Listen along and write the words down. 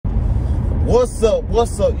What's up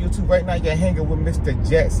YouTube? Right now you're hanging with Mr.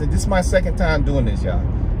 Jackson. This is my second time doing this, y'all.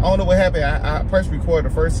 I don't know what happened. I pressed record the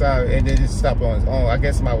first time and then it just stopped on its own. I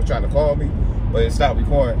guess somebody was trying to call me, but it stopped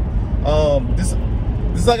recording. This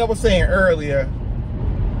like I was saying earlier,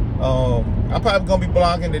 I'm probably gonna be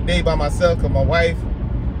vlogging today by myself because my wife,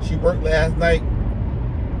 she worked last night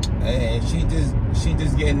and she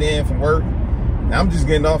just getting in from work. And I'm just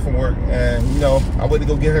getting off from work, and you know, I went to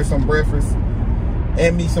go get her some breakfast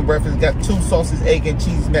and me some breakfast. Got 2 sausage, egg, and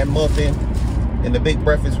cheese McMuffin and the big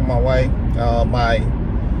breakfast for my wife. My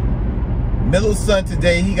middle son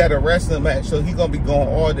today, he got a wrestling match, so he's gonna be going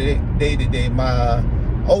all day today. My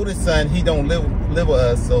oldest son, he don't live with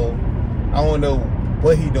us, so I don't know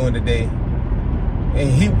what he doing today. And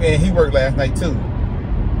he worked last night too.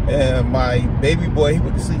 And my baby boy, he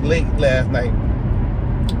went to sleep late last night.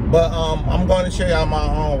 But I'm going to show y'all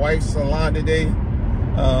my wife's salon today.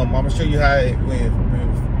 I'm gonna show you how it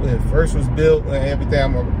when it first was built and everything.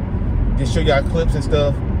 I'm gonna just show y'all clips and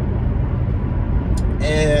stuff.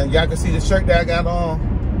 And y'all can see the shirt that I got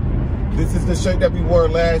on. This is the shirt that we wore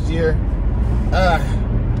last year.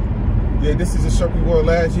 Yeah, this is the shirt we wore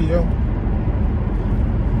last year, yo.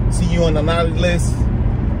 See you on the naughty list.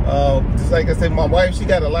 Just like I said, my wife, she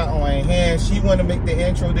got a lot on her hands. She want to make the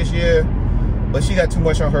intro this year, but she got too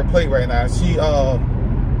much on her plate right now. She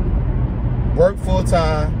work full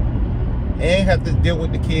time and have to deal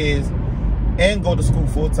with the kids and go to school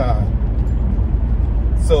full time.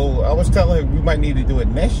 So I was telling her we might need to do it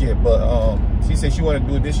next year, but she said she want to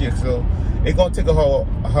do it this year. So it's gonna take her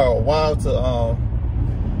a while to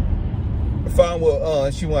find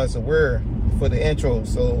what she wants to wear for the intro.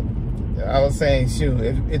 So I was saying, shoot,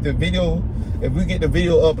 if we get the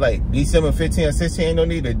video up like December 15 or 16, ain't no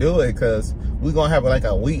need to do it, because we're gonna have like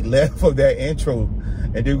a week left of that intro,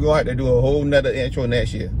 and then we're gonna have to do a whole nother intro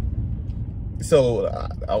next year. So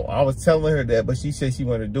I was telling her that, but she said she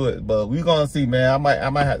wanted to do it. But we're gonna see, man. I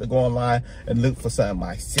might have to go online and look for something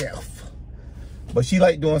myself. But she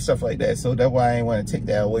like doing stuff like that, so that's why I ain't want to take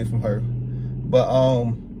that away from her. But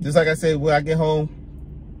just like I said, when I get home,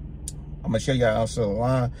 I'm gonna show y'all our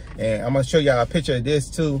salon, and I'm gonna show y'all a picture of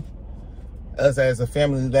this too. Us as a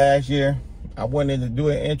family last year. I wanted to do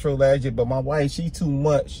an intro last year, but my wife, she too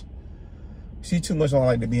much don't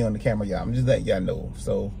like to be on the camera, y'all. I'm just letting y'all know.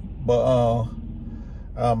 So, but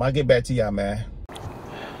I'll get back to y'all, man.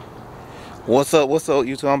 What's up,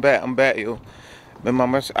 YouTube? I'm back, yo.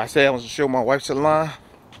 Remember, I said I was gonna show my wife's salon,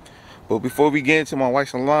 but before we get into my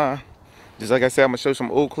wife's salon, just like I said, I'm gonna show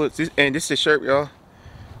some old clips. And this is the shirt, y'all.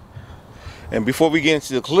 And before we get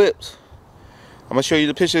into the clips, I'm gonna show you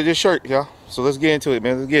the picture of this shirt, y'all. So let's get into it,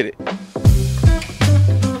 man. Let's get it.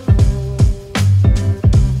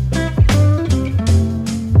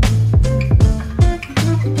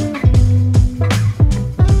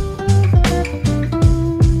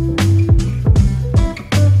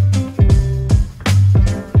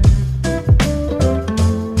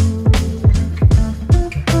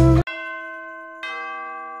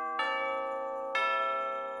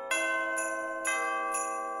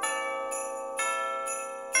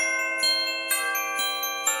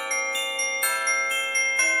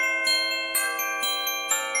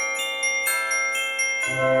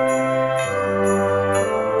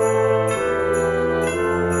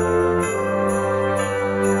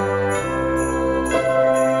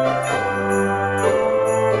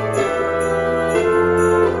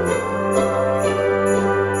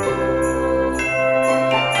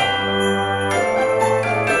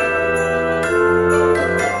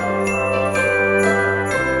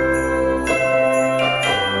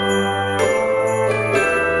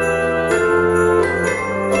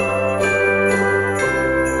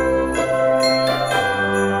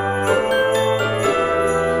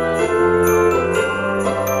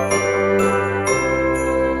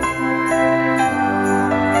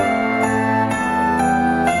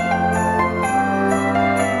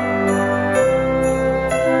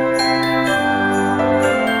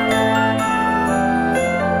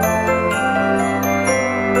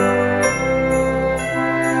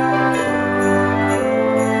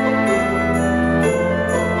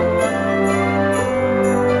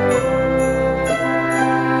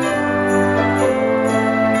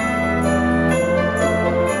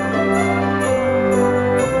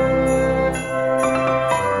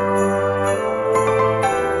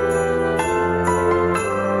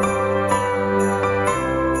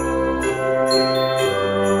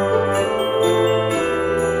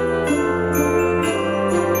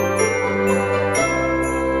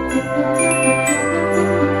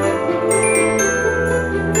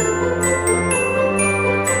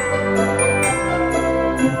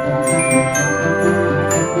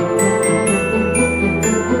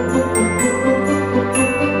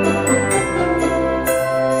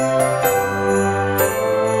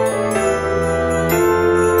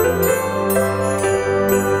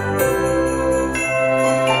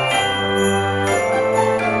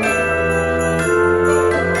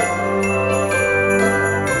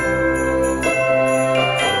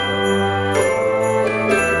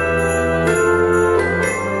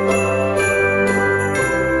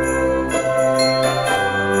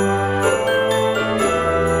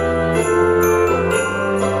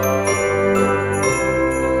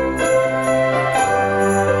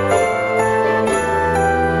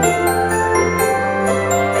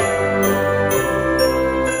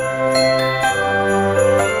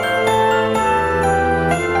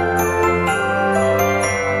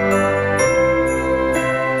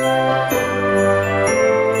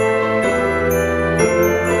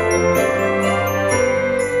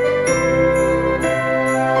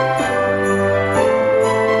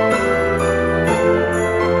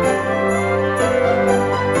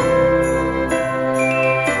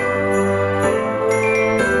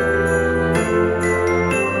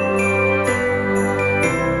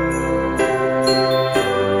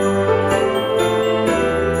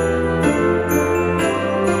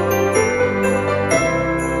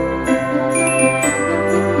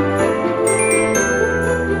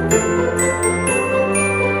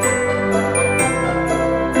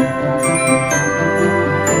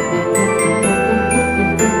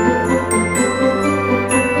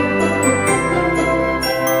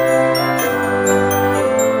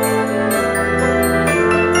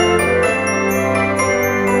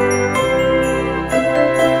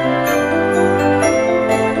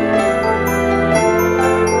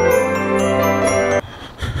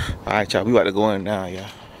 Alright, y'all, we about to go in now, y'all.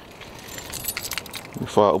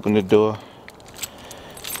 Before I open the door.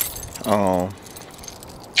 Damn,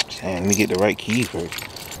 let me get the right key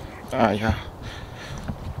first. Alright, y'all.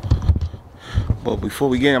 But before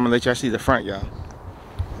we get in, I'm gonna let y'all see the front, y'all.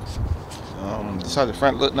 This how the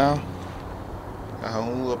front look now. Got her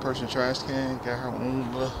own little personal trash can. Got her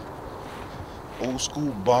own little old school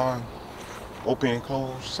barn. Open and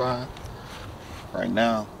close sign. Right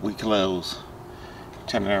now, we close.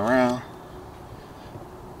 Turn it around.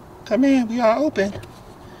 Come in, we are open.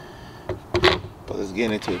 But let's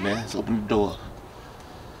get into it, man. Let's open the door.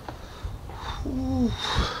 Ooh.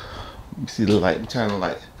 Let me see the light. Turn the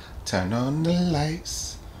light. Turn on the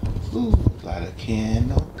lights. Ooh, light a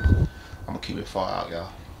candle. I'm gonna keep it far out,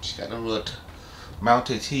 y'all. She got a little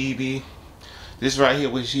mounted TV. This right here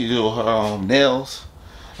where she do her nails.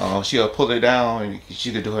 She'll pull it down and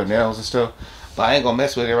she could do her nails and stuff. But I ain't gonna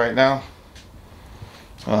mess with it right now.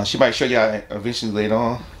 She might show y'all eventually later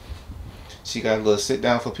on. She got a little sit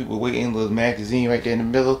down for people waiting, a little magazine right there in the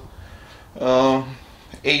middle.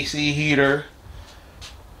 AC heater.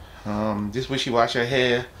 This is where she wash her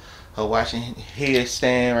hair. Her washing hair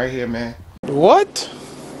stand right here, man. What?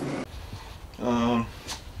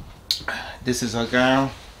 This is her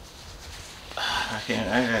gown. I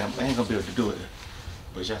ain't gonna be able to do it,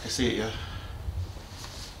 but y'all can see it, y'all.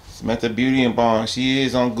 Samantha Beauty and Barn. She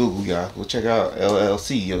is on Google, y'all. Go check out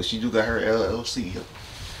LLC, yo. She do got her LLC, yo.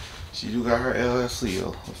 She do got her LLC,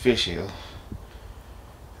 yo. Official.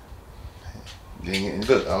 And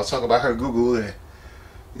look, I was talking about her Google. And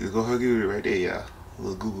you go her Google right there, y'all. A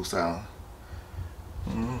little Google sound.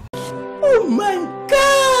 Oh my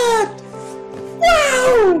God!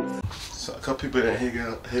 Wow! So a couple people that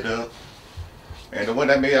hit up. And the one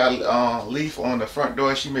that made a leaf on the front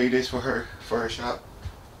door, she made this for her shop.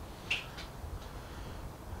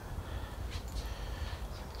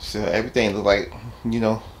 So everything look like, you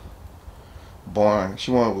know, barn.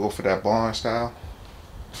 She wanted to go for that barn style.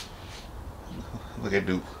 Look at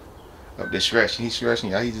Duke up there stretching. He's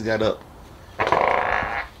stretching, y'all. He just got up.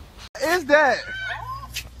 What is that?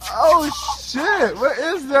 Oh shit! What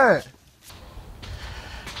is that?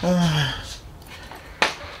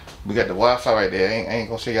 We got the Wi-Fi right there. I ain't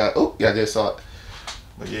gonna show y'all. Oh, y'all just saw it.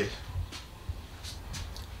 But yeah,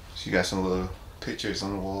 she got some little pictures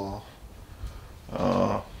on the wall.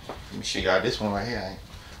 Let me show y'all this one right here. I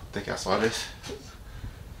think I saw this.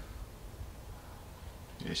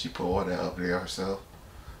 Yeah, she put all that up there herself,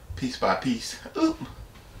 piece by piece. Oop.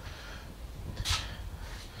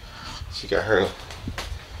 She got her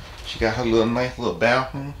little nice little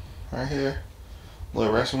bathroom right here,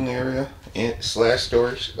 little restroom area and slash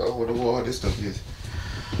storage over the wall. This stuff is,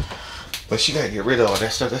 but she gotta get rid of all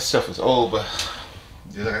that stuff. That stuff is old, but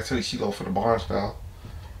just like I tell you, she go for the barn style.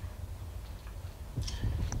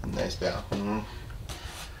 Nice bathroom.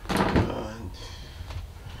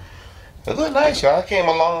 It look nice, y'all. I came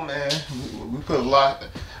along, man. We put a lot.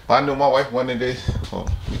 But I knew my wife wanted this. Oh,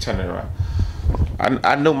 let me turn it around.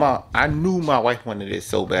 I knew my wife wanted this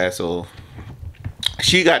so bad, so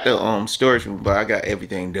she got the storage room, but I got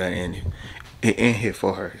everything done in here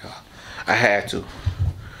for her, y'all. I had to.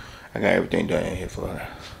 I got everything done in here for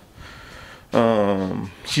her.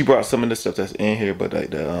 She brought some of the stuff that's in here, but like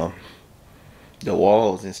the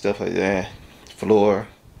walls and stuff like that, floor,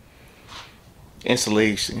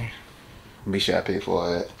 insulation. Make sure I pay for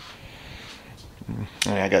all that.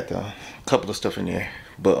 And I got a couple of stuff in there,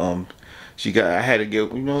 but I had to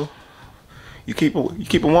give, you know, you keep a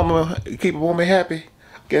woman happy.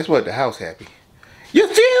 Guess what? The house happy. You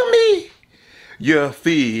feel me? You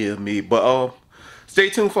feel me? But stay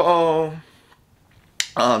tuned for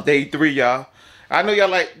day 3, y'all. I know y'all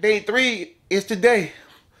like day 3 is today.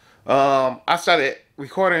 I started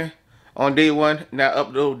recording on day 1. Now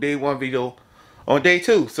upload day 1 video on day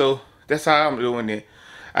 2. So that's how I'm doing it.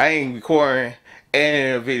 I ain't recording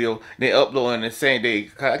and a video then uploading the same day.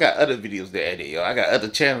 Cause I got other videos to edit, yo. I got other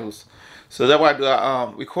channels. So that's why I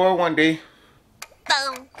do. Record one day.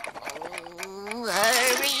 Hurry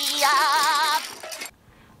up.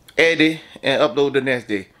 Edit and upload the next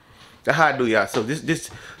day. That's how I do, y'all. So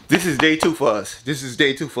this is day 2 for us. This is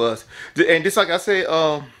day 2 for us. And just like I said,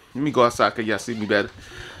 let me go outside cause y'all see me better.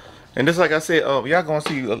 And just like I said, y'all gonna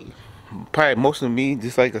see probably most of me,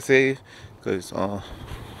 just like I said, cause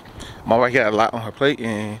my wife got a lot on her plate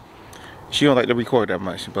and she don't like to record that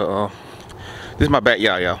much. But this is my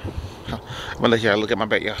backyard, y'all. I'm gonna let y'all look at my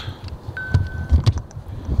backyard.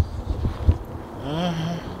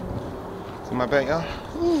 See my backyard?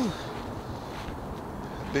 Ooh.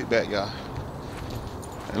 Big backyard.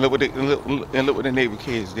 And look what the neighbor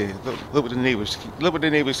kids did. Look what the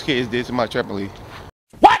neighbors kids did to my trampoline.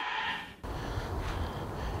 What?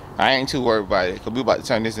 I ain't too worried about it, because we about to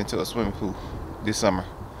turn this into a swimming pool this summer.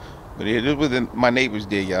 But it was my neighbors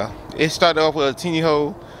did, y'all. It started off with a teeny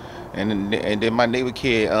hole, and then my neighbor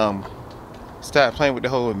kid started playing with the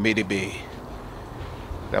hole and made it big.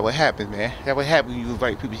 That what happens, man. That what happens when you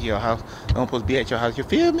invite people to your house. They don't supposed to be at your house, you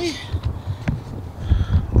feel me?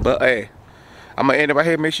 But hey, I'm gonna end it right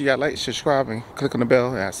here. Make sure y'all like, subscribe, and click on the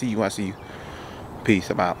bell. And I'll see you when I see you.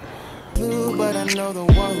 Peace, I'm out. But I know the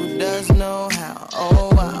one who does know how.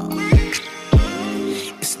 Oh wow.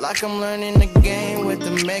 It's like I'm learning the game with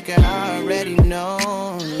the maker I already know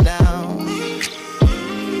now.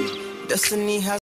 Destiny has